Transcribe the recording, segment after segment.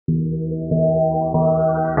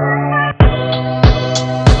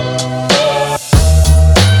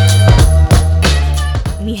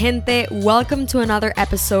Welcome to another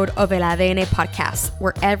episode of El ADN podcast,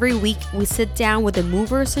 where every week we sit down with the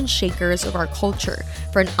movers and shakers of our culture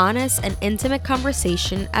for an honest and intimate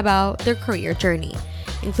conversation about their career journey,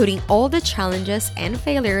 including all the challenges and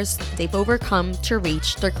failures they've overcome to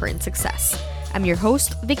reach their current success. I'm your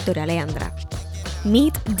host, Victoria Leandra.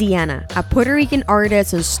 Meet Diana, a Puerto Rican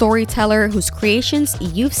artist and storyteller whose creations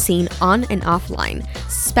you've seen on and offline,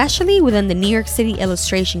 especially within the New York City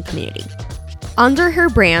illustration community. Under her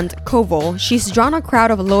brand, COVL, she's drawn a crowd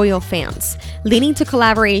of loyal fans, leading to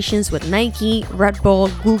collaborations with Nike, Red Bull,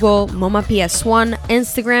 Google, MoMA PS1,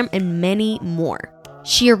 Instagram, and many more.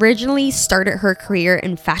 She originally started her career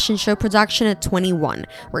in fashion show production at 21,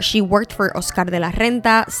 where she worked for Oscar de la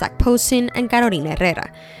Renta, Zach Posen, and Carolina Herrera.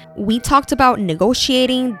 We talked about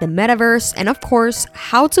negotiating, the metaverse, and of course,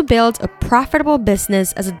 how to build a profitable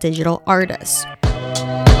business as a digital artist.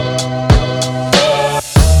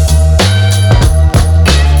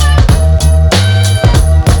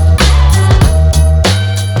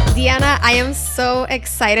 Diana, I am so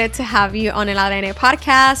excited to have you on El ADN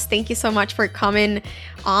podcast. Thank you so much for coming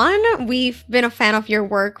on. We've been a fan of your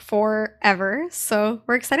work forever, so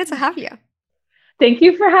we're excited to have you. Thank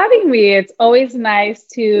you for having me. It's always nice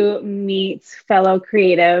to meet fellow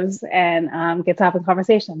creatives and get to have a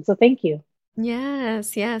conversation. So thank you.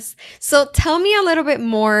 Yes. So tell me a little bit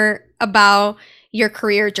more about your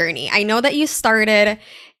career journey. I know that you started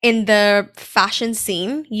in the fashion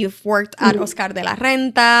scene. You've worked at Oscar de la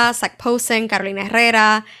Renta, Zach Posen, Carolina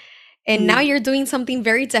Herrera, and now you're doing something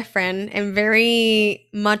very different and very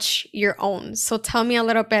much your own. So tell me a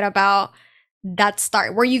little bit about that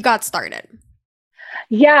start, where you got started.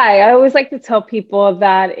 Yeah, I always like to tell people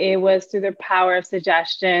that it was through the power of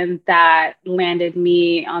suggestion that landed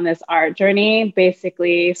me on this art journey.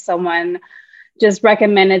 Basically, someone just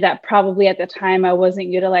recommended that probably at the time I wasn't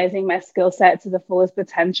utilizing my skill set to the fullest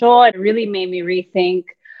potential. It really made me rethink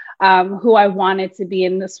who I wanted to be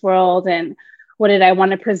in this world and what did I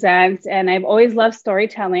want to present. And I've always loved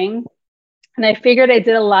storytelling. And I figured I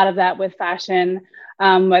did a lot of that with fashion,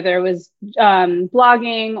 whether it was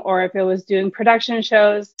blogging or if it was doing production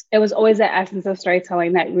shows. It was always the essence of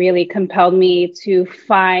storytelling that really compelled me to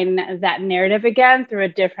find that narrative again through a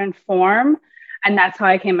different form. And that's how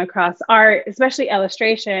I came across art, especially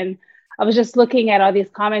illustration. I was just looking at all these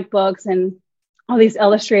comic books and all these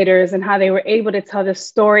illustrators and how they were able to tell the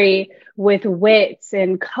story with wit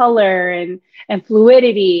and color and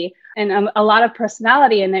fluidity and a lot of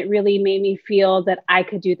personality. And it really made me feel that I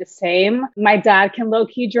could do the same. My dad can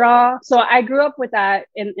low-key draw. So I grew up with that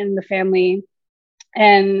in the family.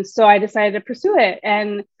 And so I decided to pursue it.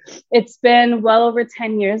 And it's been well over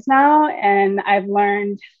 10 years now. And I've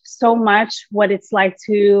learned so much what it's like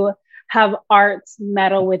to have art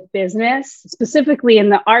meddle with business. Specifically in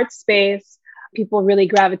the art space, people really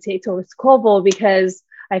gravitate towards COVL because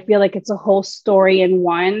I feel like it's a whole story in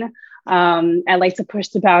one. I like to push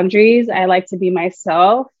the boundaries. I like to be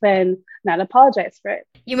myself and not apologize for it.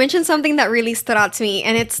 You mentioned something that really stood out to me,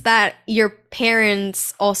 and it's that your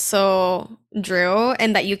parents also drew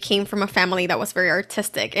and that you came from a family that was very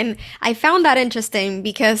artistic. And I found that interesting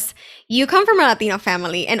because you come from a Latino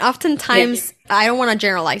family, and oftentimes, I don't want to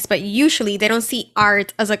generalize, but usually they don't see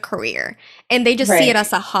art as a career and they just see it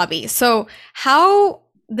as a hobby. So how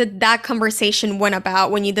did that conversation went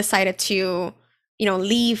about when you decided to,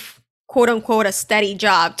 leave quote unquote a steady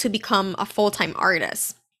job to become a full-time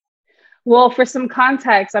artist? Well, for some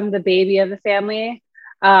context, I'm the baby of the family.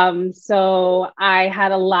 So I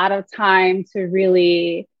had a lot of time to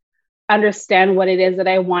really understand what it is that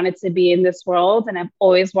I wanted to be in this world. And I've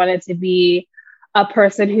always wanted to be a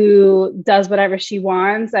person who does whatever she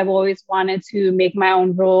wants. I've always wanted to make my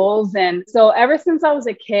own rules. And so ever since I was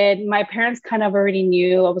a kid, my parents kind of already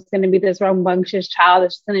knew I was going to be this rambunctious child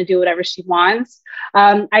that's just going to do whatever she wants.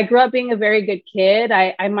 I grew up being a very good kid.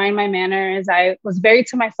 I mind my manners. I was very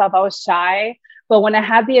to myself. I was shy. But when I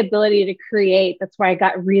had the ability to create, that's where I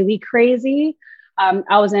got really crazy.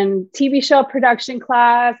 I was in TV show production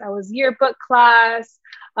class. I was yearbook class.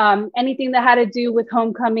 Anything that had to do with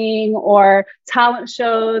homecoming or talent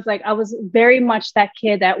shows. Like I was very much that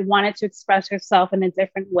kid that wanted to express herself in a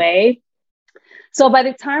different way. So by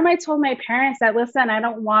the time I told my parents that, listen, I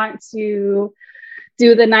don't want to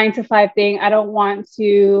do the 9-to-5 thing. I don't want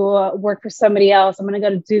to work for somebody else. I'm going to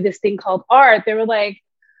go to do this thing called art. They were like,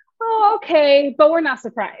 oh, okay. But we're not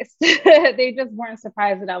surprised. They just weren't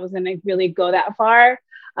surprised that I was going to really go that far.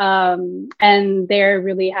 And they're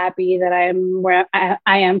really happy that I'm where I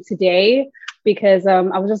am today because I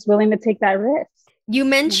was just willing to take that risk. You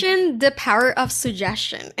mentioned the power of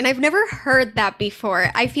suggestion, and I've never heard that before.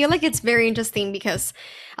 I feel like it's very interesting because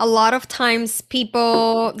a lot of times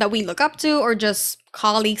people that we look up to or just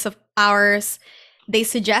colleagues of ours, they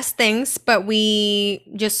suggest things, but we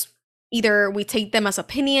just either we take them as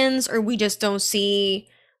opinions or we just don't see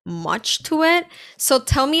much to it. So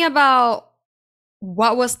tell me about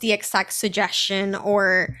what was the exact suggestion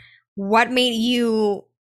or what made you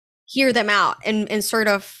hear them out and sort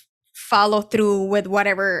of follow through with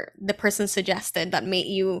whatever the person suggested that made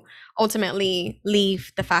you ultimately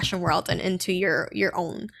leave the fashion world and into your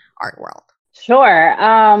own art world. Sure.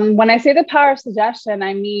 When I say the power of suggestion,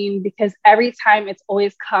 I mean, because every time it's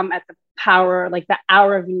always come at the power, like the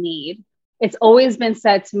hour of need. It's always been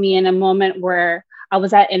said to me in a moment where I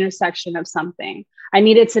was at intersection of something. I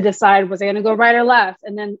needed to decide, was I going to go right or left?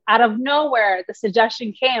 And then out of nowhere, the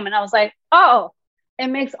suggestion came and I was like, oh, it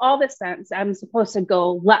makes all the sense. I'm supposed to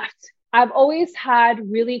go left. I've always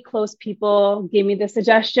had really close people give me the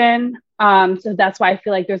suggestion. So that's why I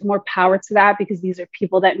feel like there's more power to that, because these are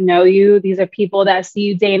people that know you. These are people that see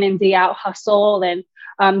you day in and day out hustle and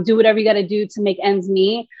do whatever you got to do to make ends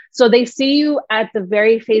meet. So they see you at the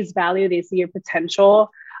very face value. They see your potential.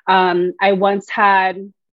 I once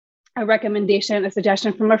had a recommendation, a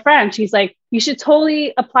suggestion from a friend. She's like, you should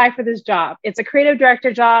totally apply for this job. It's a creative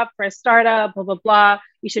director job for a startup, blah, blah, blah.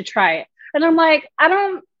 You should try it. And I'm like,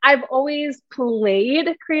 I've always played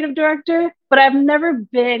creative director, but I've never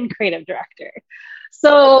been creative director.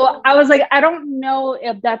 So I was like, I don't know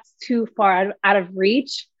if that's too far out of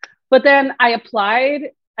reach. But then I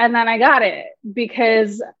applied and then I got it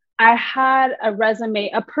because I had a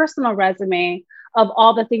resume, a personal resume of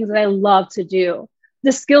all the things that I love to do.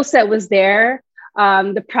 The skill set was there.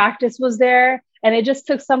 The practice was there. And it just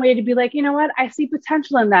took somebody to be like, you know what? I see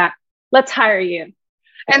potential in that. Let's hire you.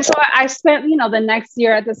 And so I spent, the next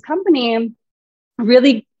year at this company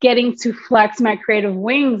really getting to flex my creative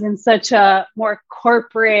wings in such a more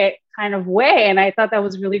corporate kind of way. And I thought that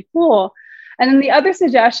was really cool. And then the other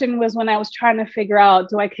suggestion was when I was trying to figure out,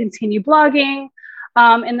 do I continue blogging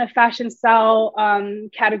in the fashion style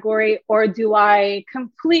category, or do I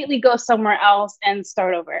completely go somewhere else and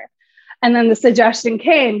start over? And then the suggestion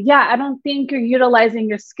came, yeah, I don't think you're utilizing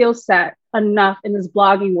your skill set enough in this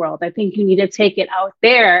blogging world. I think you need to take it out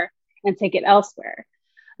there and take it elsewhere.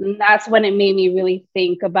 And that's when it made me really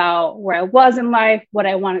think about where I was in life, what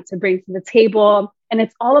I wanted to bring to the table. And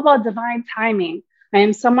it's all about divine timing. I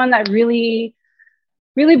am someone that really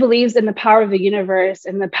believes in the power of the universe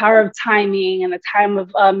and the power of timing and the time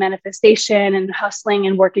of manifestation and hustling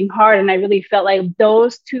and working hard. And I really felt like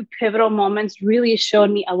those two pivotal moments really showed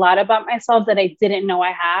me a lot about myself that I didn't know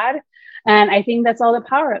I had. And I think that's all the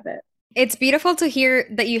power of it. It's beautiful to hear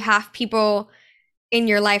that you have people in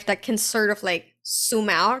your life that can sort of like zoom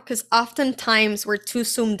out, because oftentimes we're too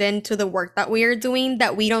zoomed into the work that we are doing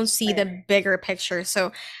that we don't see the bigger picture.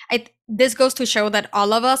 So this goes to show that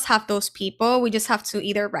all of us have those people. We just have to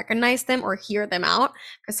either recognize them or hear them out,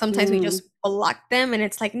 because sometimes we just block them and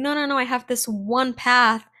it's like, no, I have this one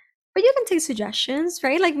path, but you can take suggestions,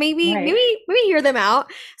 right? Like maybe hear them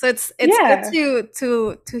out. So it's good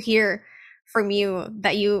to hear from you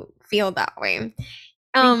that you feel that way.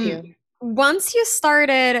 Thank you. Once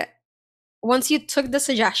you took the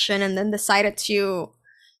suggestion and then decided to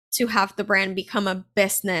have the brand become a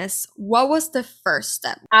business, what was the first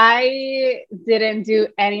step? I didn't do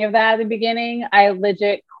any of that at the beginning. I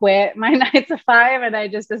legit quit my 9 to 5 and I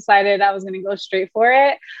just decided I was going to go straight for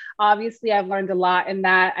it. Obviously, I've learned a lot in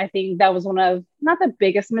that. I think that was one of not the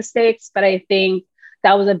biggest mistakes, but I think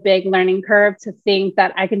that was a big learning curve to think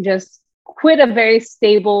that I can just quit a very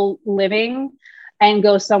stable living and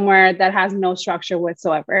go somewhere that has no structure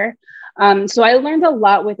whatsoever. So I learned a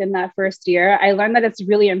lot within that first year. I learned that it's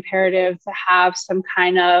really imperative to have some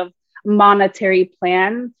kind of monetary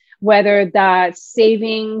plan, whether that's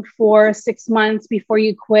saving for 6 months before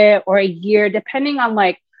you quit or a year, depending on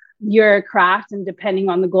like your craft and depending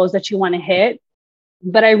on the goals that you want to hit.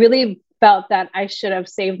 But I really felt that I should have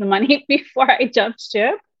saved the money before I jumped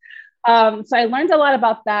ship. So I learned a lot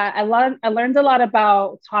about that. I learned a lot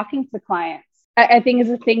about talking to clients. I think is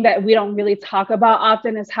a thing that we don't really talk about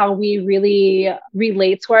often, is how we really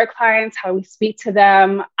relate to our clients, how we speak to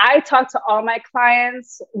them. I talk to all my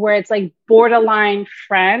clients where it's like borderline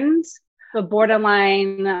friends, but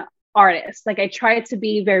borderline artists. Like I try to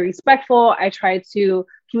be very respectful. I try to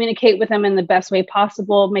communicate with them in the best way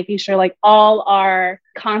possible, making sure like all our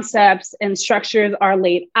concepts and structures are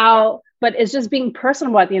laid out. But it's just being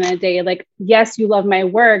personable at the end of the day. Like, yes, you love my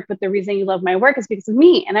work, but the reason you love my work is because of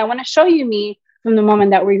me. And I want to show you me from the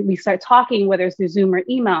moment that we start talking, whether it's through Zoom or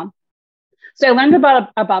email. So I learned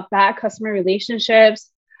about that, customer relationships.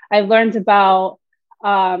 I learned about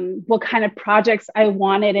what kind of projects I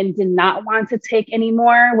wanted and did not want to take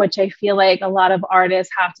anymore, which I feel like a lot of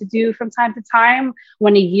artists have to do from time to time.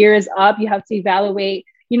 When a year is up, you have to evaluate,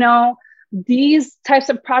 these types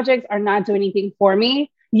of projects are not doing anything for me.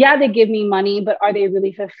 Yeah, they give me money, but are they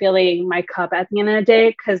really fulfilling my cup at the end of the day?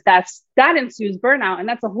 Because that ensues burnout, and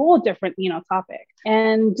that's a whole different, topic.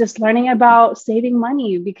 And just learning about saving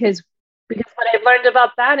money, because what I've learned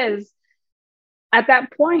about that is at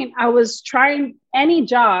that point, I was trying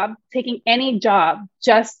taking any job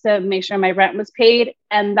just to make sure my rent was paid.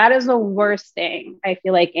 And that is the worst thing I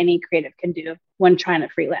feel like any creative can do when trying to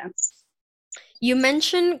freelance. You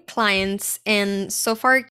mentioned clients, and so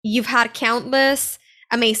far you've had countless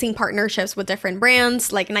amazing partnerships with different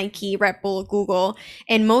brands like Nike, Red Bull, Google,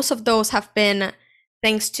 and most of those have been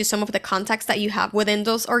thanks to some of the contacts that you have within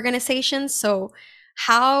those organizations. So,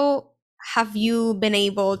 how have you been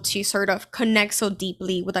able to sort of connect so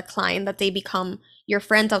deeply with a client that they become your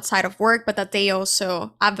friend outside of work, but that they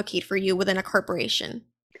also advocate for you within a corporation?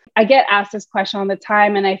 I get asked this question all the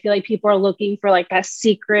time, and I feel like people are looking for like a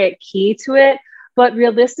secret key to it. But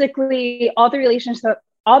realistically, all the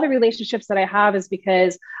relationships that I have is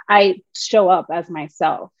because I show up as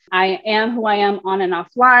myself. I am who I am on and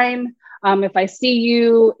offline. If I see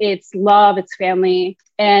you, it's love, it's family.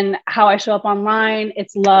 And how I show up online,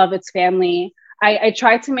 it's love, it's family. I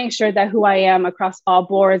try to make sure that who I am across all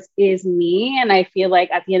boards is me. And I feel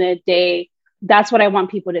like at the end of the day, that's what I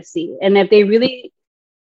want people to see. And if they really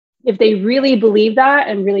believe that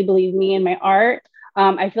and really believe me and my art,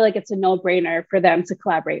 I feel like it's a no-brainer for them to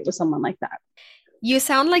collaborate with someone like that. You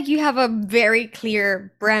sound like you have a very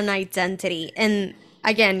clear brand identity. And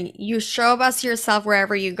again, you show up as yourself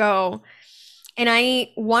wherever you go. And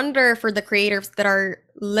I wonder for the creatives that are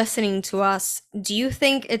listening to us, do you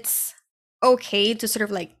think it's okay to sort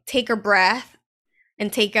of like take a breath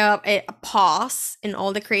and take a pause in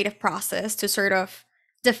all the creative process to sort of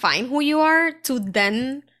define who you are to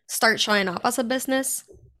then start showing up as a business?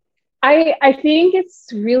 I think it's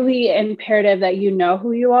really imperative that you know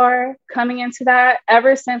who you are coming into that.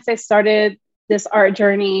 Ever since I started this art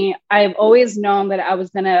journey, I've always known that I was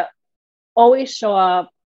going to always show up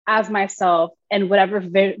as myself and whatever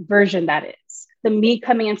version that is. The me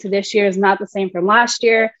coming into this year is not the same from last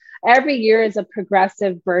year. Every year is a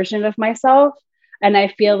progressive version of myself. And I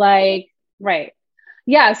feel like, right.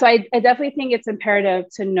 Yeah. So I definitely think it's imperative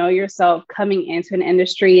to know yourself coming into an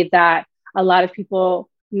industry that a lot of people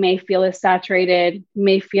may feel is saturated,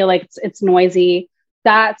 may feel like it's noisy.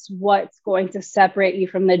 That's what's going to separate you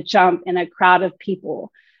from the jump in a crowd of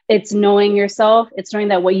people. It's knowing yourself. It's knowing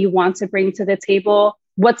that what you want to bring to the table.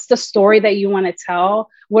 What's the story that you want to tell?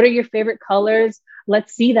 What are your favorite colors?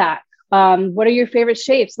 Let's see that. What are your favorite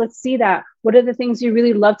shapes? Let's see that. What are the things you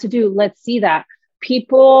really love to do? Let's see that.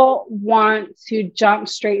 People want to jump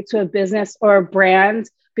straight to a business or a brand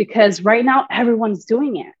because right now everyone's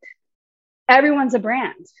doing it. Everyone's a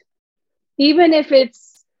brand. Even if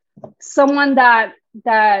it's someone that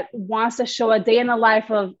wants to show a day in the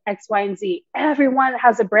life of X, Y, and Z, everyone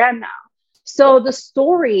has a brand now. So the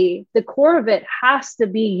story, the core of it has to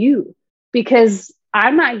be you, because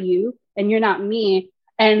I'm not you and you're not me.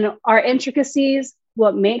 And our intricacies,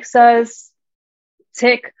 what makes us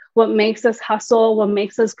tick, what makes us hustle, what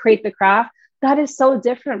makes us create the craft, that is so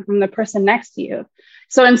different from the person next to you.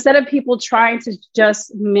 So instead of people trying to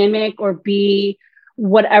just mimic or be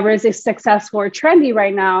whatever is successful or trendy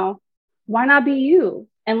right now, why not be you?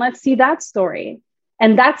 And let's see that story.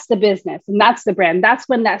 And that's the business and that's the brand. That's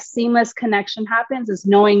when that seamless connection happens, is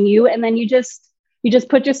knowing you. And then you just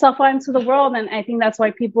put yourself out into the world. And I think that's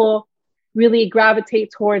why people really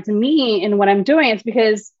gravitate towards me and what I'm doing. It's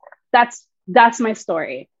because that's my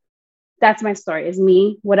story. That's my story, is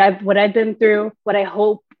me, what I've been through, what I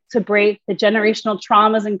hope to break, the generational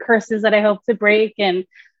traumas and curses that I hope to break. And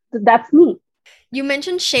that's me. You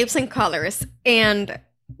mentioned shapes and colors. And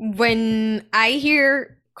when I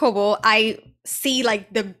hear COVL, I see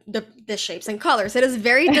like the shapes and colors. It is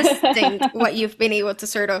very distinct what you've been able to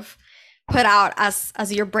sort of put out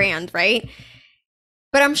as your brand, right?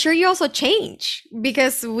 But I'm sure you also change,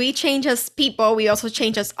 because we change as people, we also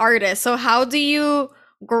change as artists. So how do you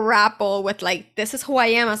grapple with like, this is who I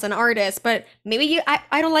am as an artist, but maybe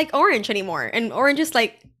I don't like orange anymore, and orange is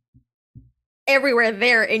like everywhere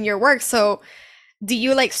there in your work. So do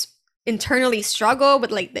you like internally struggle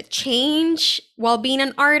with like the change while being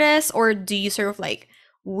an artist, or do you sort of like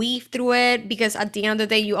weave through it? Because at the end of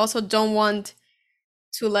the day, you also don't want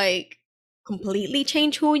to like completely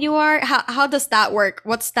change who you are. How does that work?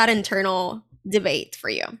 What's that internal debate for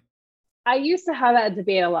you? I used to have that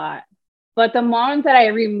debate a lot. But the moment that I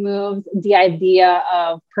removed the idea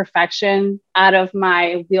of perfection out of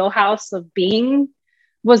my wheelhouse of being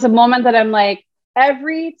was a moment that I'm like,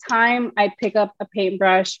 every time I pick up a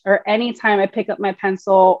paintbrush or anytime I pick up my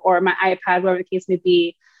pencil or my iPad, whatever the case may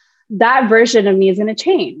be, that version of me is going to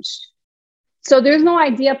change. So there's no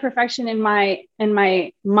idea of perfection in my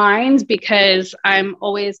mind because I'm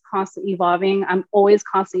always constantly evolving. I'm always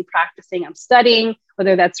constantly practicing. I'm studying,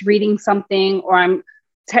 whether that's reading something or I'm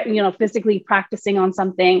physically practicing on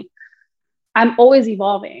something. I'm always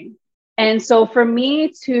evolving. And so for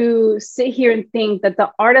me to sit here and think that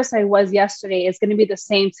the artist I was yesterday is going to be the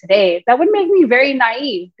same today, that would make me very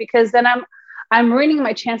naive because then I'm ruining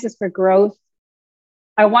my chances for growth.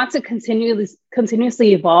 I want to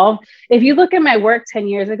continuously evolve. If you look at my work 10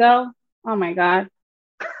 years ago, oh my God.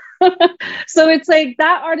 So it's like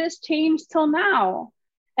that artist changed till now.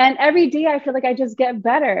 And every day I feel like I just get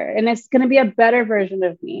better and it's going to be a better version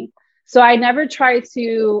of me. So I never try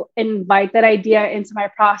to invite that idea into my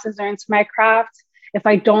process or into my craft. If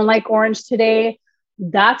I don't like orange today,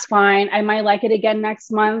 that's fine. I might like it again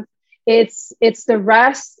next month. It's the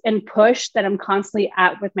rest and push that I'm constantly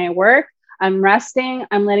at with my work. I'm resting,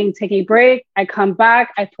 I'm letting take a break. I come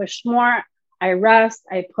back, I push more, I rest,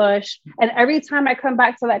 I push. And every time I come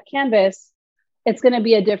back to that canvas, it's going to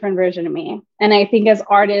be a different version of me. And I think as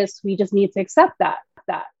artists, we just need to accept that.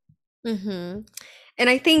 Mm-hmm. And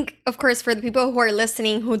I think, of course, for the people who are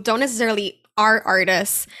listening who don't necessarily are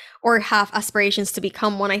artists or have aspirations to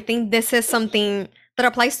become one, I think this is something that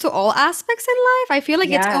applies to all aspects in life. I feel like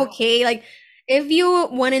it's Yeah. okay. Like if you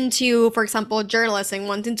went into, for example, journalism,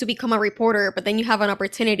 wanting to become a reporter, but then you have an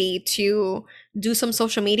opportunity to do some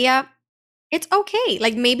social media, it's okay.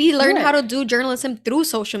 Like maybe Do learn how it. to do journalism through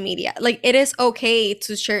social media. Like it is okay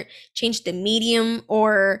to change the medium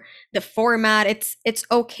or the format. It's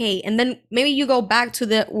okay. And then maybe you go back to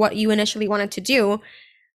the what you initially wanted to do.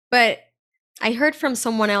 But I heard from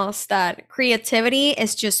someone else that creativity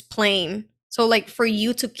is just playing. So like for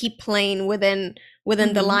you to keep playing within the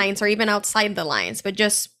Mm-hmm. lines or even outside the lines, but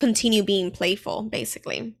just continue being playful,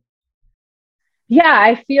 basically. Yeah,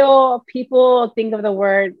 I feel people think of the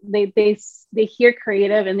word they hear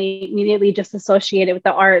creative and they immediately just associate it with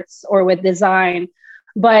the arts or with design.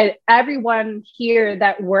 But everyone here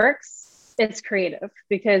that works is creative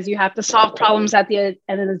because you have to solve problems at the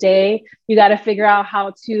end of the day. You got to figure out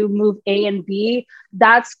how to move A and B.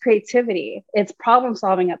 That's creativity. It's problem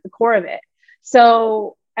solving at the core of it.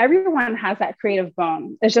 So everyone has that creative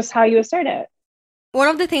bone. It's just how you assert it. One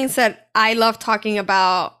of the things that I love talking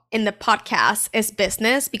about in the podcast is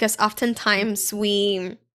business because oftentimes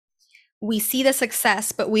we see the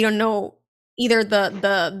success but we don't know either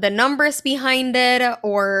the numbers behind it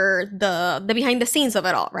or the behind the scenes of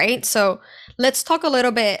it all, right? So let's talk a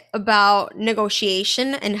little bit about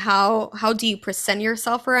negotiation and how do you present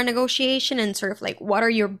yourself for a negotiation and sort of like what are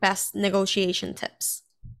your best negotiation tips?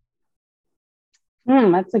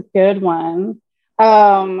 That's a good one.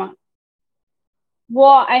 Um,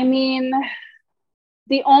 well, I mean,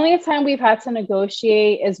 the only time we've had to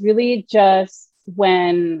negotiate is really just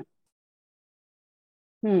when,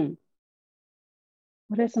 hmm,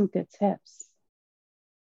 what are some good tips?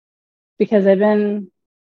 Because I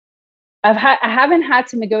haven't had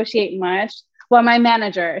to negotiate much. Well, my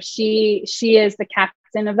manager, she is the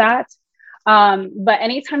captain of that. But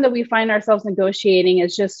anytime that we find ourselves negotiating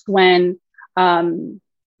is just when the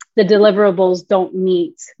deliverables don't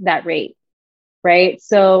meet that rate, right?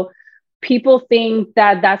 So people think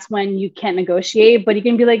that that's when you can't negotiate, but you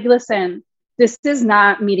can be like, listen, this is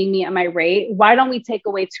not meeting me at my rate. Why don't we take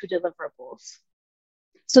away two deliverables?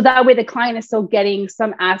 So that way the client is still getting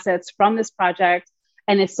some assets from this project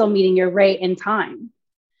and it's still meeting your rate in time.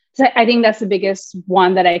 So I think that's the biggest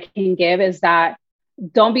one that I can give is that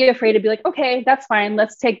don't be afraid to be like, okay, that's fine.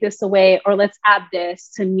 Let's take this away or let's add this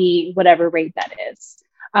to meet whatever rate that is.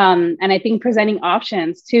 And I think presenting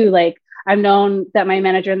options too, like I've known that my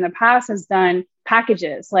manager in the past has done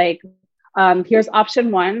packages like, here's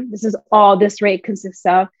option one. This is all this rate consists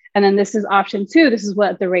of. And then this is option two. This is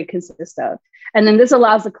what the rate consists of. And then this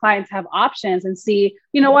allows the client to have options and see,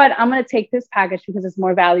 you know what, I'm going to take this package because it's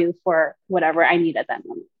more value for whatever I need at that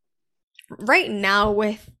moment. Right now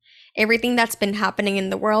with everything that's been happening in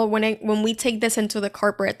the world when we take this into the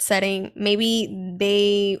corporate setting, maybe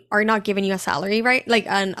they are not giving you a salary, right? Like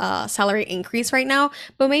an salary increase right now,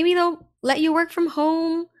 but maybe they'll let you work from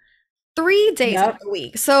home 3 days of Yep, the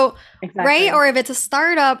week. So, right? exactly. Or if it's a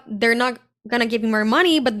startup, they're not gonna give you more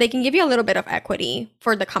money, but they can give you a little bit of equity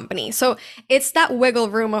for the company. So it's that wiggle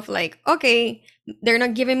room of like, okay, they're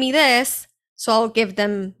not giving me this, so I'll give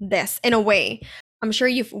them this in a way. I'm sure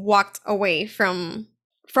you've walked away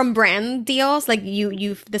from brand deals, like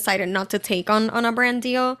you've decided not to take on a brand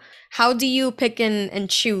deal, how do you pick and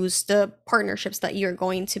choose the partnerships that you're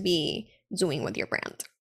going to be doing with your brand?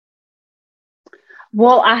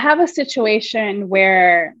 Well, I have a situation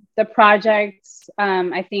where the project,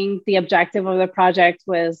 I think the objective of the project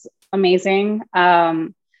was amazing.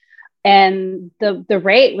 And the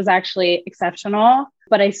rate was actually exceptional,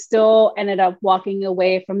 but I still ended up walking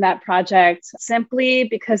away from that project simply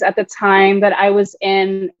because at the time that I was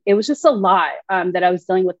in, it was just a lot that I was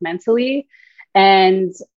dealing with mentally.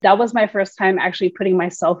 And that was my first time actually putting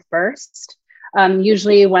myself first.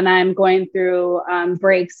 Usually when I'm going through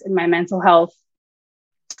breaks in my mental health,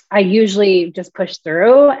 I usually just push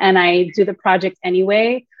through and I do the project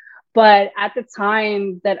anyway. But at the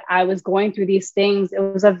time that I was going through these things, it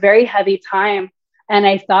was a very heavy time. And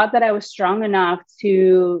I thought that I was strong enough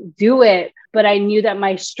to do it, but I knew that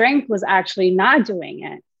my strength was actually not doing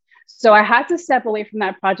it. So I had to step away from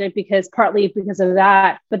that project partly because of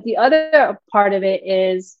that. But the other part of it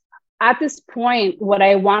is at this point, what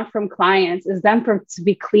I want from clients is them to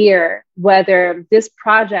be clear whether this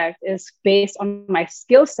project is based on my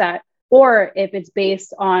skill set or if it's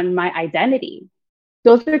based on my identity.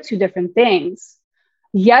 Those are two different things.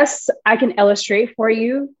 Yes, I can illustrate for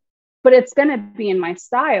you, but it's going to be in my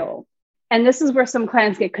style. And this is where some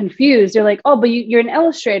clients get confused. They're like, oh, but you're an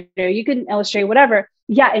illustrator. You can illustrate whatever.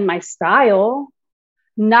 Yeah, in my style,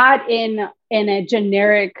 not in a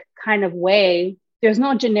generic kind of way. There's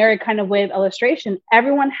no generic kind of way of illustration.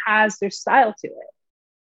 Everyone has their style to it.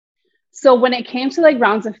 So when it came to like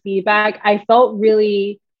rounds of feedback, I felt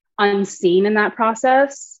really unseen in that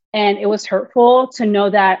process. And it was hurtful to know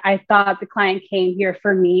that I thought the client came here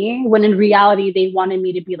for me when in reality, they wanted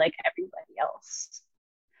me to be like everybody else.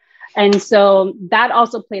 And so that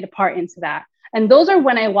also played a part into that. And those are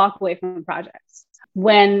when I walk away from projects.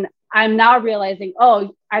 When I'm now realizing,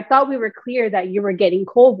 oh, I thought we were clear that you were getting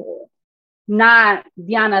COVL, not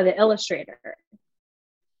Diana, the illustrator.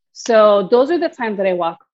 So those are the times that I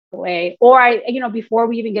walk away. Or before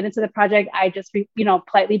we even get into the project, I just,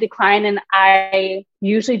 politely decline. And I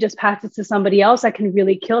usually just pass it to somebody else that can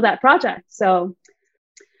really kill that project. So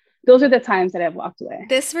those are the times that I've walked away.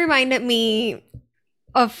 This reminded me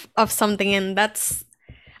of something, and that's,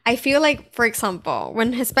 I feel like, for example,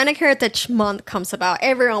 when Hispanic Heritage Month comes about,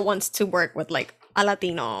 everyone wants to work with like a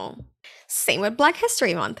Latino. Same with Black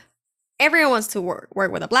History Month. Everyone wants to work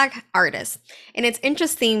with a Black artist. And it's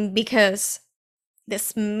interesting because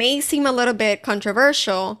this may seem a little bit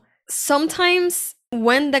controversial. Sometimes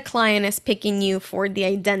when the client is picking you for the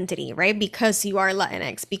identity, right? Because you are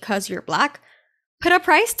Latinx, because you're Black, put a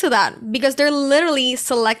price to that because they're literally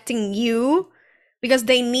selecting you because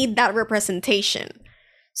they need that representation.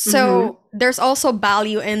 So there's also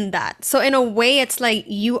value in that. So in a way, it's like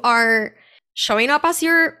you are showing up as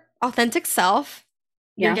your authentic self.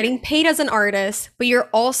 You're getting paid as an artist, but you're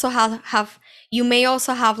also you may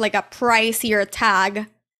also have like a pricier tag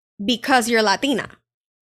because you're Latina.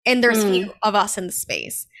 And there's few of us in the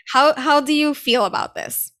space. How do you feel about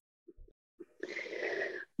this?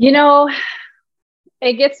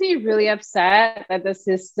 It gets me really upset that this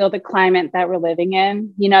is still the climate that we're living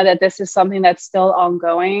in, that this is something that's still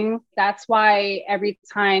ongoing. That's why every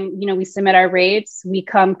time, we submit our rates, we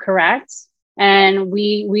come correct. And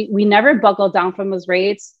we never buckle down from those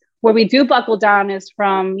rates. Where we do buckle down is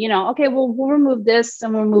from, okay, well, we'll remove this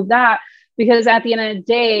and we'll remove that. Because at the end of the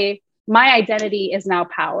day, my identity is now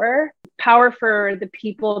power for the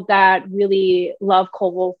people that really love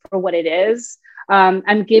COVL for what it is.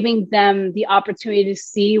 I'm giving them the opportunity to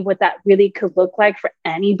see what that really could look like for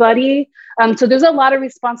anybody. So there's a lot of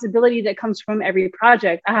responsibility that comes from every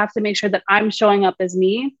project. I have to make sure that I'm showing up as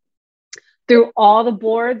me through all the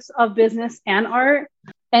boards of business and art.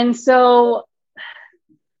 And so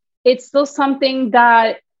it's still something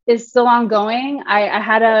that is still ongoing. I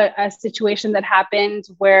had a situation that happened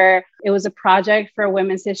where it was a project for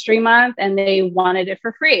Women's History Month and they wanted it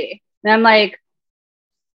for free. And I'm like,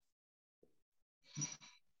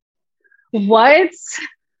 what's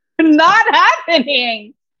not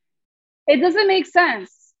happening? It doesn't make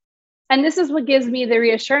sense. And this is what gives me the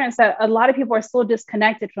reassurance that a lot of people are still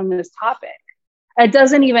disconnected from this topic. It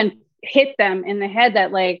doesn't even hit them in the head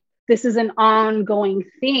that like, this is an ongoing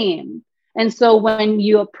theme. And so when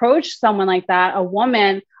you approach someone like that, a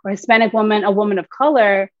woman or Hispanic woman, a woman of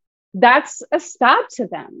color, that's a stab to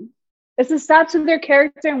them. It's a stab to their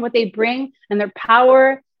character and what they bring and their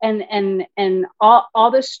power and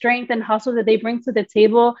all the strength and hustle that they bring to the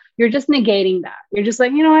table. You're just negating that. You're just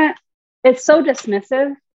like, you know what? It's so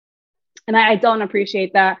dismissive. And I don't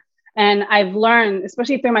appreciate that. And I've learned,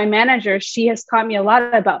 especially through my manager, she has taught me a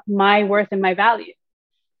lot about my worth and my value.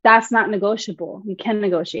 that's not negotiable. You can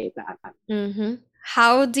negotiate that. Mm-hmm.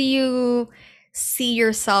 How do you see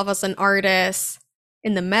yourself as an artist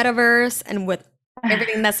in the metaverse and with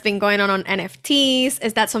everything that's been going on NFTs?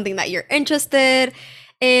 Is that something that you're interested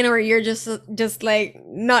in, or you're just like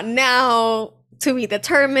not now, to be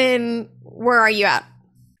determined? Where are you at?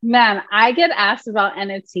 Man, I get asked about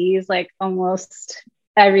NFTs like almost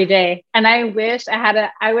every day. And I wish I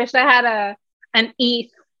had an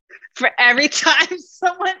ETH for every time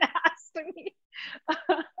someone asked me.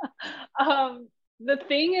 The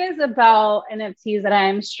thing is about NFTs that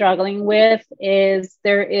I'm struggling with is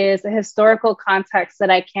there is a historical context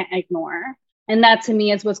that I can't ignore. And that to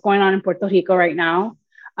me is what's going on in Puerto Rico right now,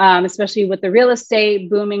 especially with the real estate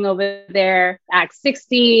booming over there, Act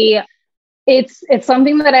 60. It's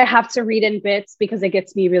something that I have to read in bits because it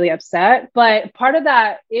gets me really upset. But part of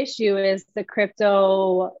that issue is the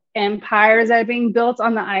crypto empires that are being built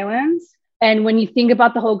on the islands. And when you think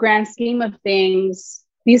about the whole grand scheme of things,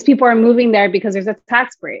 these people are moving there because there's a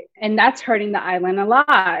tax break, and that's hurting the island a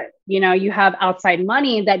lot. You know, you have outside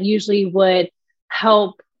money that usually would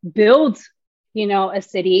help build, a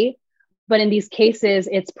city, but in these cases,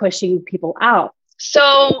 it's pushing people out.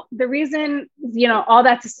 So the reason, all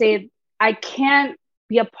that to say, I can't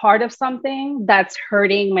be a part of something that's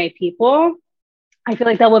hurting my people. I feel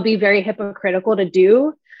like that would be very hypocritical to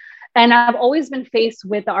do. And I've always been faced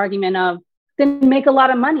with the argument of, then make a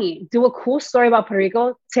lot of money, do a cool story about Puerto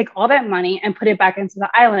Rico, take all that money and put it back into the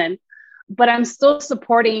island. But I'm still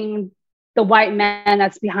supporting the white man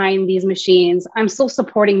that's behind these machines. I'm still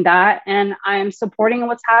supporting that. And I'm supporting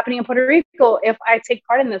what's happening in Puerto Rico if I take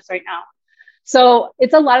part in this right now. So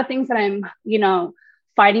it's a lot of things that I'm,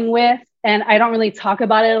 fighting with. And I don't really talk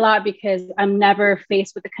about it a lot because I'm never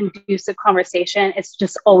faced with a conducive conversation. It's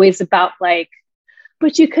just always about like,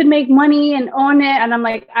 but you could make money and own it. And I'm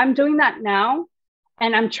like, I'm doing that now.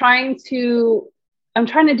 And I'm trying to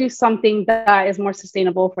do something that is more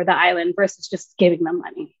sustainable for the island versus just giving them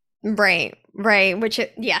money. Right.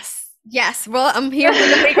 Yes. Well, I'm here for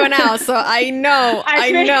the Rico now, so I know.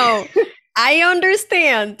 I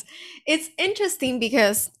understand. It's interesting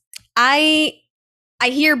because I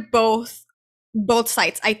hear both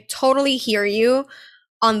sides. I totally hear you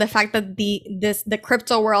on the fact that the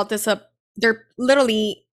crypto world they're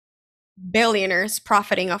literally billionaires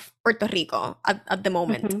profiting off Puerto Rico at the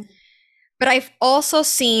moment. Mm-hmm. But I've also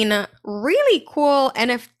seen really cool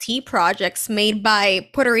NFT projects made by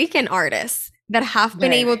Puerto Rican artists that have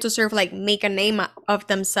been able to sort of like make a name of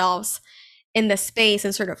themselves in the space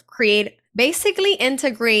and sort of basically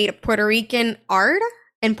integrate Puerto Rican art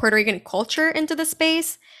and Puerto Rican culture into the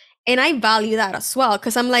space. And I value that as well,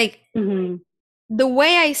 because I'm like, mm-hmm. The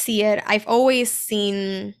way I see it, I've always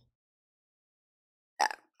seen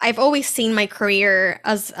my career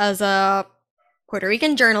as a Puerto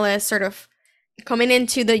Rican journalist sort of coming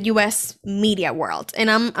into the US media world.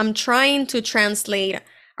 And I'm trying to translate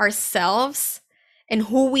ourselves and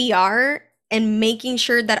who we are and making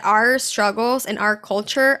sure that our struggles and our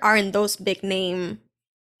culture are in those big name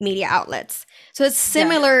media outlets. So it's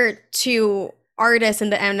similar to artists in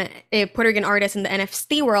the Puerto Rican artists in the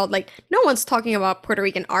NFT world. Like, no one's talking about Puerto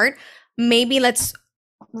Rican art. Maybe let's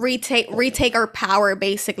retake our power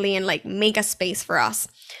basically and like make a space for us.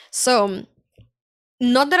 So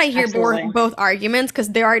not that I hear both arguments, because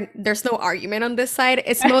there's no argument on this side.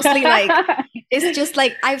 It's mostly like it's just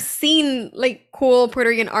like I've seen like cool Puerto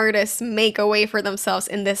Rican artists make a way for themselves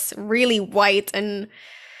in this really white and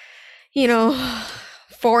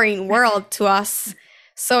foreign world to us.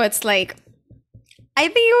 So it's like, I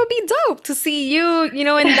think it would be dope to see you,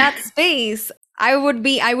 in that space.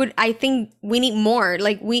 I think we need more.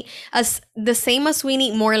 Like we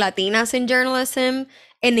need more Latinas in journalism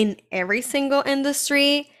and in every single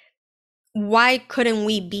industry. Why couldn't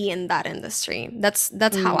we be in that industry? That's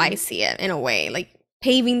how I see it, in a way, like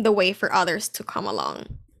paving the way for others to come along.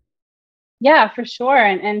 Yeah, for sure.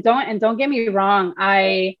 And don't get me wrong.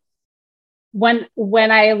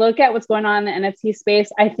 When I look at what's going on in the NFT space,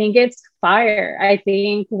 I think it's fire. I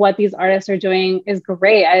think what these artists are doing is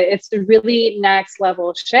great. It's really next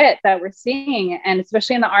level shit that we're seeing. And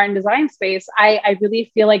especially in the art and design space, I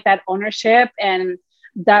really feel like that ownership and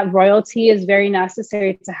that royalty is very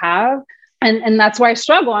necessary to have. And that's why I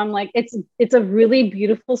struggle. I'm like, it's a really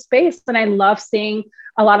beautiful space. And I love seeing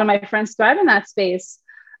a lot of my friends thrive in that space.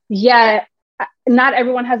 Yet not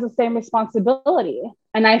everyone has the same responsibility.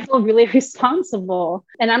 And I feel really responsible.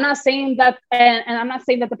 And I'm not saying that, and I'm not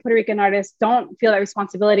saying that the Puerto Rican artists don't feel that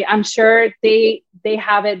responsibility. I'm sure they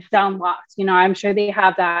have it down locked. I'm sure they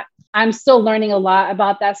have that. I'm still learning a lot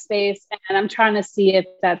about that space. And I'm trying to see if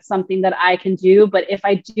that's something that I can do. But if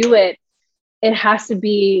I do it, it has to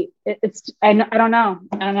be, I don't know.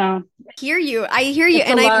 I don't know. I hear you. It's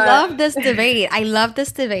a And I lot. love this debate. I love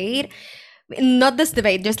this debate. Not this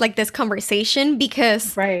debate, just like this conversation,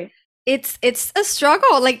 because Right. it's a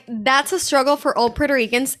struggle. Like that's a struggle for all Puerto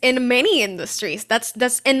Ricans in many industries. That's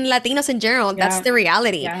in Latinos in general. That's Yeah. the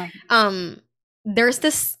reality. Yeah. There's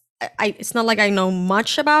this it's not like I know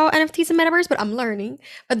much about NFTs and metaverse, but I'm learning.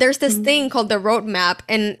 But there's this thing called the roadmap,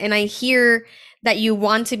 and I hear that you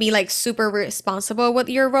want to be like super responsible with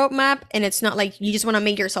your roadmap, and it's not like you just want to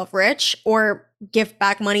make yourself rich or give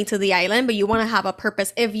back money to the island, but you want to have a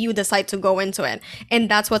purpose if you decide to go into it. And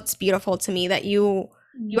that's what's beautiful to me, that you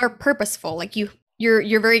are purposeful. Like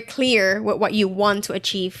you're very clear with what you want to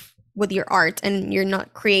achieve with your art, and you're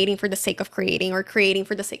not creating for the sake of creating or creating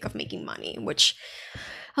for the sake of making money, which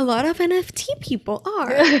a lot of NFT people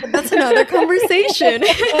are. But that's another conversation.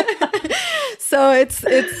 So it's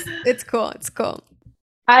cool. It's cool.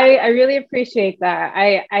 I really appreciate that.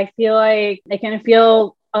 I feel like I can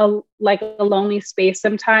feel like a lonely space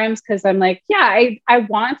sometimes, because I'm like, yeah, I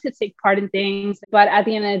want to take part in things, but at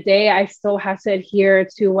the end of the day, I still have to adhere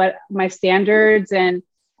to what my standards, and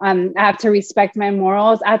I have to respect my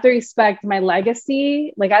morals. I have to respect my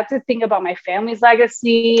legacy. Like I have to think about my family's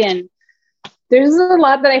legacy, and there's a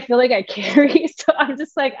lot that I feel like I carry. So I'm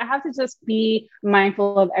just like, I have to just be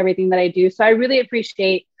mindful of everything that I do. So I really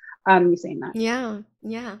appreciate you saying that. Yeah.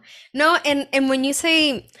 No, and when you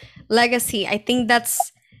say legacy, I think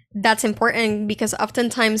that's important, because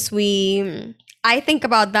oftentimes I think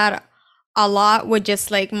about that a lot with just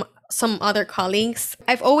like some other colleagues.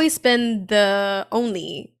 I've always been the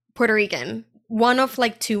only Puerto Rican, one of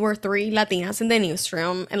like two or three Latinas in the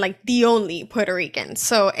newsroom, and like the only Puerto Rican.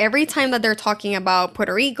 So every time that they're talking about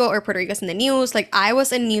Puerto Rico or Puerto Rico's in the news, like I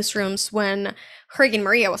was in newsrooms when Hurricane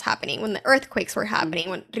Maria was happening, when the earthquakes were happening,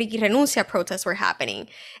 when Ricky Renuncia protests were happening.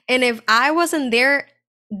 And if I wasn't there,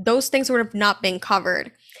 those things would have not been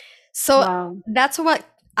covered. So Wow. that's what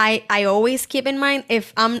I always keep in mind.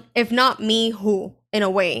 If not me, who, in a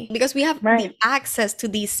way? Because we have the access to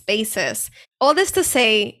these spaces. All this to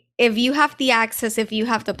say, if you have the access, if you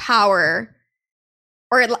have the power,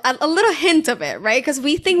 or a little hint of it, right? Because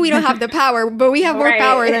we think we don't have the power, but we have more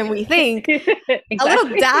power than we think. Exactly. A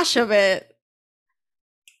little dash of it.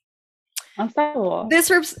 Unstoppable.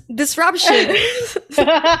 Disruption.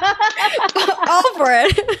 All for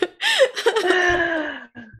it.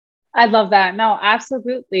 I love that. No,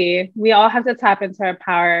 absolutely. We all have to tap into our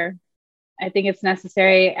power. I think it's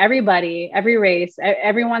necessary. Everybody, every race,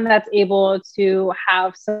 everyone that's able to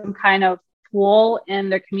have some kind of tool in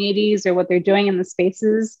their communities or what they're doing in the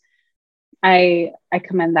spaces, I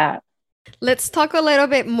commend that. Let's talk a little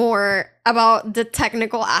bit more about the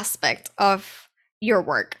technical aspect of your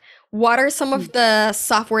work. What are some of the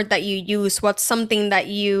software that you use? What's something that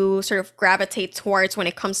you sort of gravitate towards when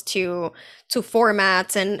it comes to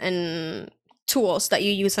formats and tools that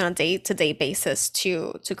you use on a day-to-day basis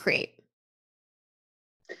to create?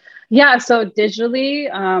 Yeah, so digitally,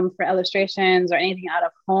 for illustrations or anything out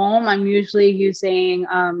of home, I'm usually using,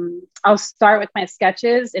 I'll start with my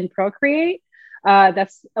sketches in Procreate.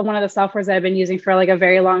 That's one of the softwares that I've been using for like a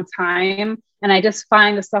very long time. And I just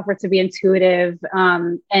find the software to be intuitive,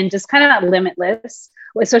 and just kind of limitless,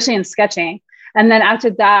 especially in sketching. And then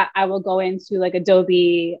after that, I will go into like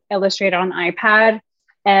Adobe Illustrator on iPad.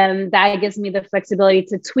 And that gives me the flexibility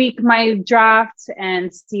to tweak my draft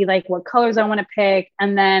and see like what colors I want to pick.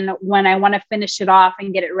 And then when I want to finish it off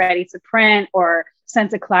and get it ready to print or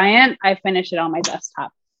send to client, I finish it on my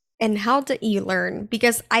desktop. And how did you learn?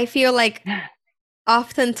 Because I feel like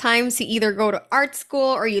oftentimes you either go to art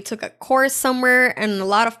school or you took a course somewhere, and a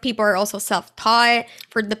lot of people are also self-taught.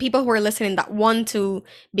 For the people who are listening that want to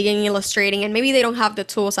begin illustrating and maybe they don't have the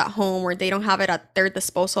tools at home or they don't have it at their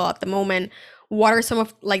disposal at the moment, what are some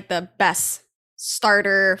of like the best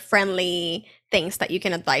starter friendly things that you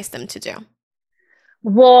can advise them to do?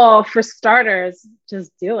 Well, for starters,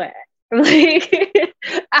 just do it. Like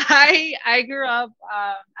I grew up,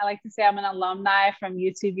 I like to say I'm an alumni from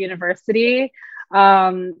YouTube University.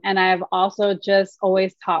 And I've also just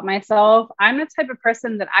always taught myself. I'm the type of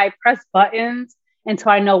person that I press buttons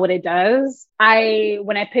until I know what it does.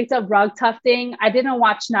 When I picked up rug tufting, I didn't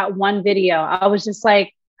watch not one video. I was just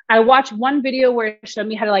like, I watched one video where it showed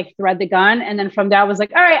me how to like thread the gun. And then from there I was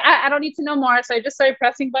like, all right, I don't need to know more. So I just started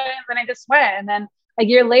pressing buttons and I just went. And then a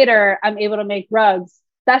year later, I'm able to make rugs.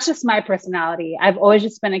 That's just my personality. I've always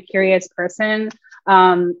just been a curious person.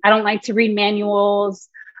 I don't like to read manuals.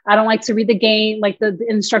 I don't like to read the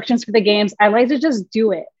instructions for the games. I like to just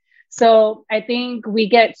do it. So I think we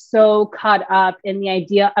get so caught up in the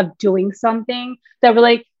idea of doing something that we're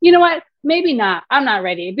like, you know what? maybe not. I'm not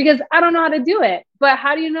ready because I don't know how to do it. But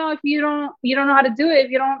how do you know if you don't know how to do it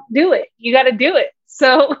if you don't do it? You got to do it.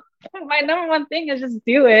 So my number one thing is just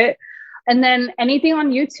do it. And then anything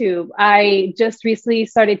on YouTube. I just recently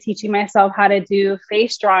started teaching myself how to do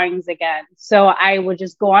face drawings again. So I would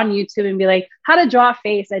just go on YouTube and be like, how to draw a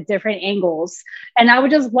face at different angles. And I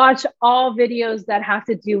would just watch all videos that have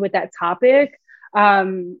to do with that topic.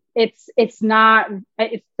 It's not,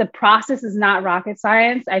 it's the process is not rocket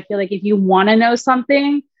science. I feel like if you want to know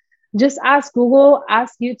something, just ask Google,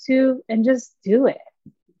 ask YouTube, and just do it.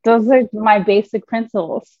 Those are my basic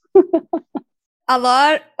principles. A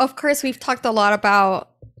lot, of course, we've talked a lot about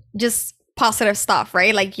just positive stuff,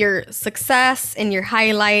 right? Like your success and your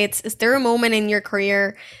highlights. Is there a moment in your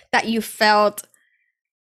career that you felt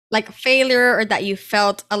like a failure, or that you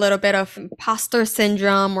felt a little bit of imposter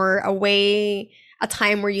syndrome, or a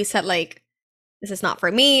time where you said like, this is not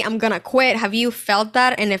for me, I'm gonna quit? Have you felt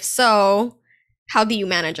that? And if so, how do you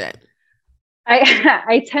manage it?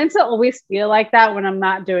 I tend to always feel like that when I'm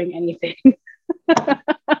not doing anything.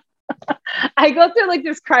 I go through like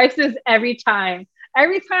this crisis every time.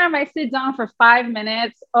 Every time I sit down for 5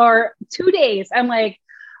 minutes or 2 days, I'm like,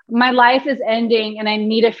 my life is ending and I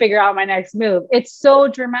need to figure out my next move. It's so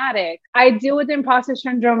dramatic. I deal with imposter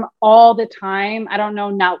syndrome all the time. I don't know,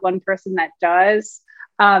 not one person that does.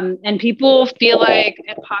 And people feel like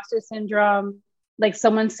imposter syndrome, like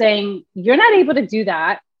someone saying, you're not able to do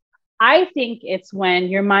that. I think it's when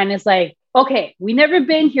your mind is like, okay, we never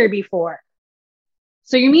been here before.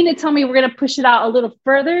 So you mean to tell me we're going to push it out a little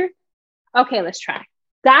further? Okay, let's try.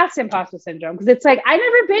 That's imposter syndrome, because it's like, I've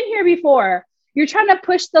never been here before. You're trying to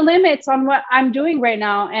push the limits on what I'm doing right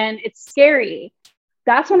now, and it's scary.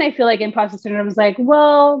 That's when I feel like imposter syndrome is like,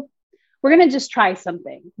 well, we're going to just try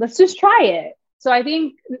something. Let's just try it. So I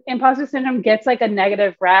think imposter syndrome gets like a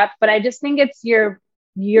negative rep, but I just think it's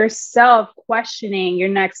yourself questioning your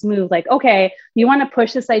next move. Like, okay, you want to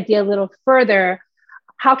push this idea a little further.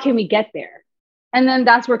 How can we get there? And then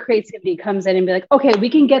that's where creativity comes in and be like, okay, we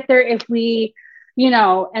can get there if we,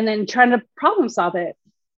 and then trying to problem solve it.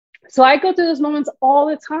 So I go through those moments all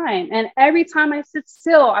the time. And every time I sit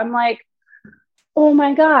still, I'm like, oh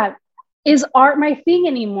my God, is art my thing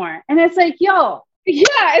anymore? And it's like, yo,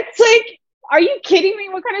 yeah, it's like, are you kidding me?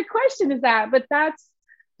 What kind of question is that? But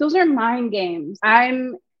those are mind games.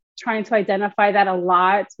 I'm trying to identify that a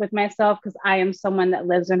lot with myself because I am someone that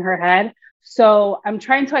lives in her head. So I'm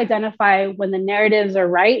trying to identify when the narratives are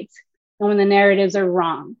right and when the narratives are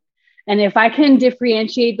wrong. And if I can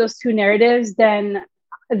differentiate those two narratives, then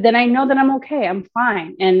I know that I'm okay. I'm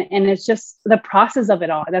fine. And it's just the process of it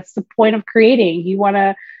all. That's the point of creating. You want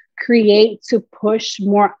to create to push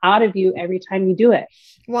more out of you every time you do it.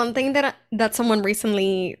 One thing that someone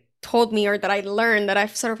recently told me, or that I learned, that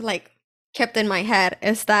I've sort of like kept in my head,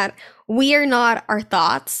 is that we are not our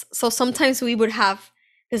thoughts. So sometimes we would have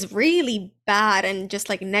this really bad and just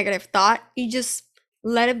like negative thought. You just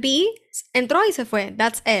let it be. Entró y se fue.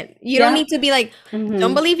 That's it. You don't need to be like,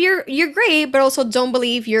 don't believe you're great, but also don't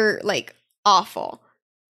believe you're like awful.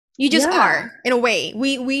 You just are, in a way.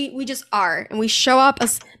 We just are, and we show up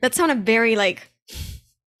as, that sounded very like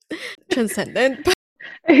transcendent.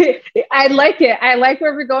 I like it. I like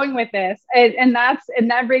where we're going with this. And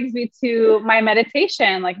that brings me to my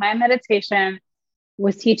meditation. Like, my meditation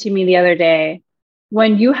was teaching me the other day,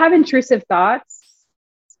 when you have intrusive thoughts,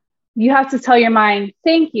 you have to tell your mind,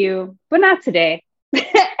 thank you, but not today.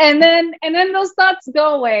 and then those thoughts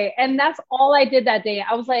go away. And that's all I did that day.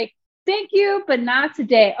 I was like, thank you, but not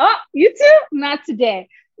today. Oh, you too? Not today.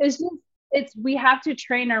 We have to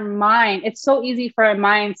train our mind. It's so easy for our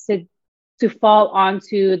minds to fall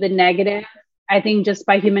onto the negative. I think just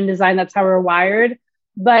by human design, that's how we're wired.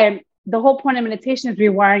 But the whole point of meditation is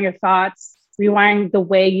rewiring your thoughts, rewiring the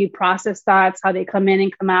way you process thoughts, how they come in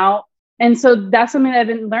and come out. And so that's something that I've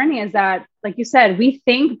been learning, is that, like you said, we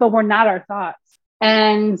think, but we're not our thoughts.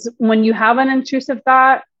 And when you have an intrusive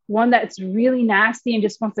thought, one that's really nasty and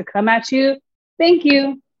just wants to come at you, thank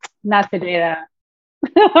you, not today.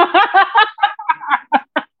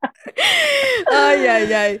 Oh,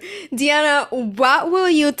 yeah. Diana, what will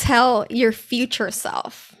you tell your future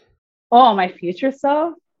self? Oh, my future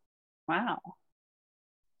self? Wow.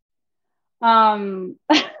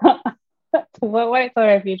 What would I tell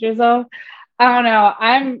my future self? I don't know.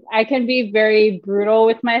 I can be very brutal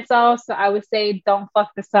with myself. So I would say, don't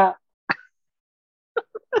fuck this up.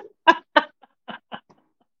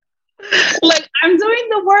 Like, I'm doing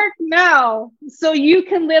the work now so you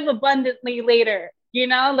can live abundantly later.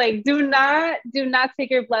 Like, do not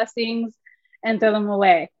take your blessings and throw them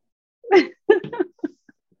away.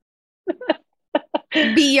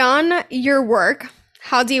 Beyond your work,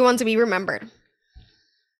 How do you want to be remembered?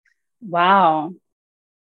 Wow.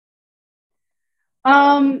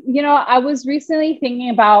 I was recently thinking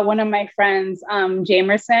about one of my friends,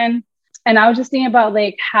 Jamerson, and I was just thinking about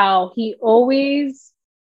like how he always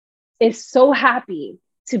is so happy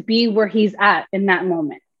to be where he's at in that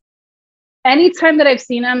moment. Anytime that I've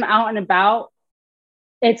seen him out and about,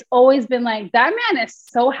 it's always been like, that man is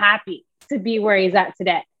so happy to be where he's at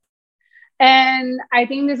today. And I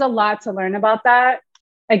think there's a lot to learn about that.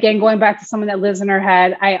 Again, going back to someone that lives in her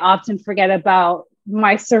head, I often forget about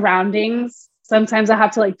my surroundings. Sometimes I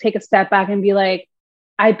have to like take a step back and be like,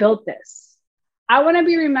 I built this. I want to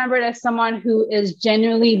be remembered as someone who is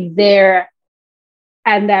genuinely there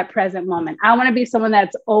at that present moment. I want to be someone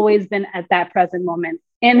that's always been at that present moment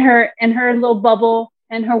in her little bubble,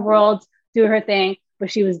 in her world, do her thing, but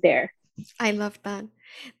she was there. I love that.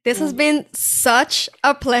 This has been such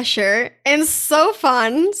a pleasure and so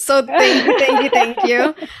fun. So thank you. Thank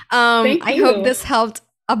you. I hope this helped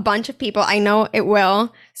a bunch of people. I know it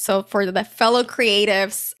will. So for the fellow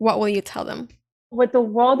creatives, what will you tell them? With the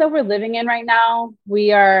world that we're living in right now,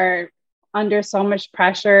 we are under so much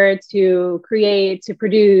pressure to create, to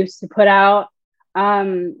produce, to put out.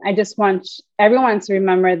 I just want everyone to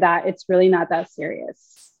remember that it's really not that serious.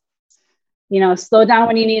 Slow down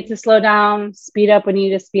when you need to slow down, speed up when you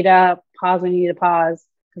need to speed up, pause when you need to pause,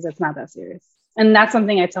 because it's not that serious. And that's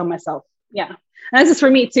something I tell myself. Yeah. And this is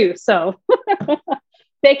for me too. So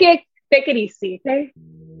take it easy. Okay.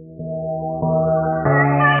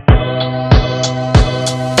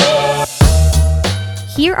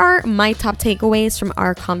 Here are my top takeaways from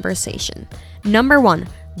our conversation. Number 1,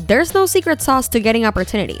 there's no secret sauce to getting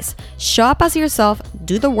opportunities. Show up as yourself,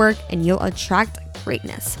 do the work, and you'll attract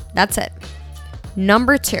greatness. That's it.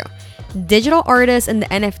 Number 2, digital artists in the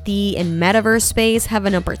NFT and metaverse space have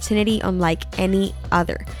an opportunity unlike any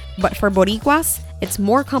other. But for Boricuas, it's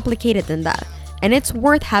more complicated than that, and it's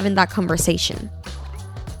worth having that conversation.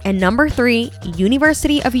 And number 3,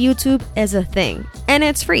 University of YouTube is a thing, and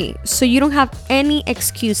it's free, so you don't have any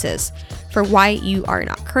excuses for why you are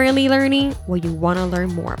not currently learning what you want to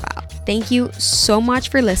learn more about. Thank you so much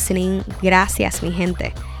for listening. Gracias, mi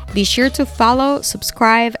gente. Be sure to follow,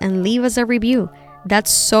 subscribe, and leave us a review.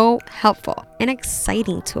 That's so helpful and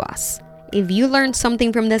exciting to us. If you learned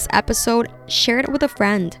something from this episode, share it with a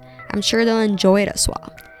friend. I'm sure they'll enjoy it as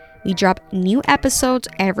well. We drop new episodes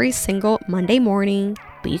every single Monday morning,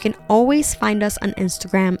 but you can always find us on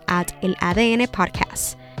Instagram at El ADN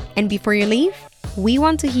Podcast. And before you leave, we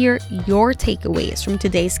want to hear your takeaways from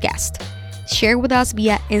today's guest. Share with us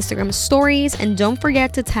via Instagram stories, and don't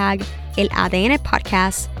forget to tag El ADN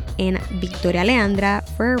Podcast and Victoria Leandra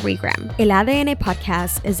for a regram. El ADN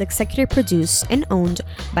Podcast is executive produced and owned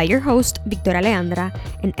by your host, Victoria Leandra,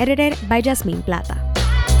 and edited by Jasmine Plata.